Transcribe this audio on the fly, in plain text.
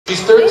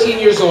She's 13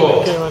 years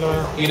old.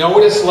 You know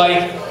what it's like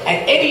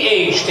at any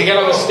age to get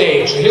on the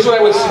stage. And here's what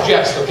I would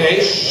suggest,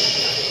 okay?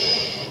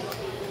 Shh.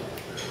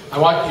 I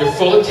want your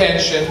full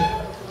attention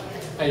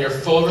and your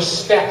full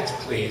respect,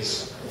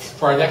 please,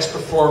 for our next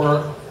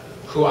performer,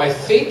 who I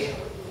think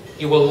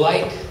you will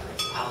like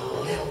a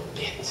little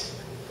bit.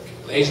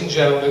 Ladies and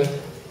gentlemen,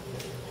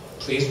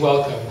 please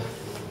welcome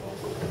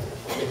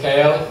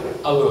Mikaela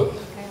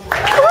Alloune.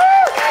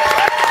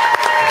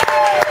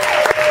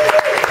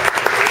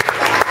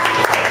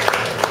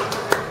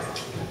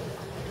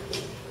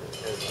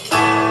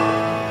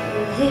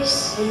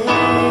 Listen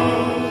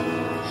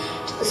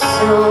to the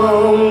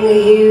song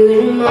that you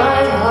in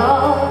my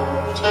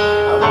heart,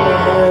 a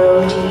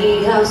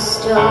melody I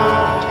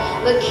start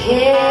but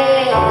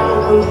can't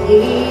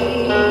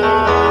complete.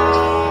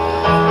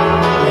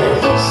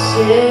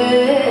 Listen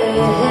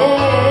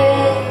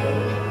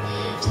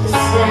to the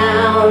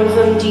sound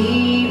from deep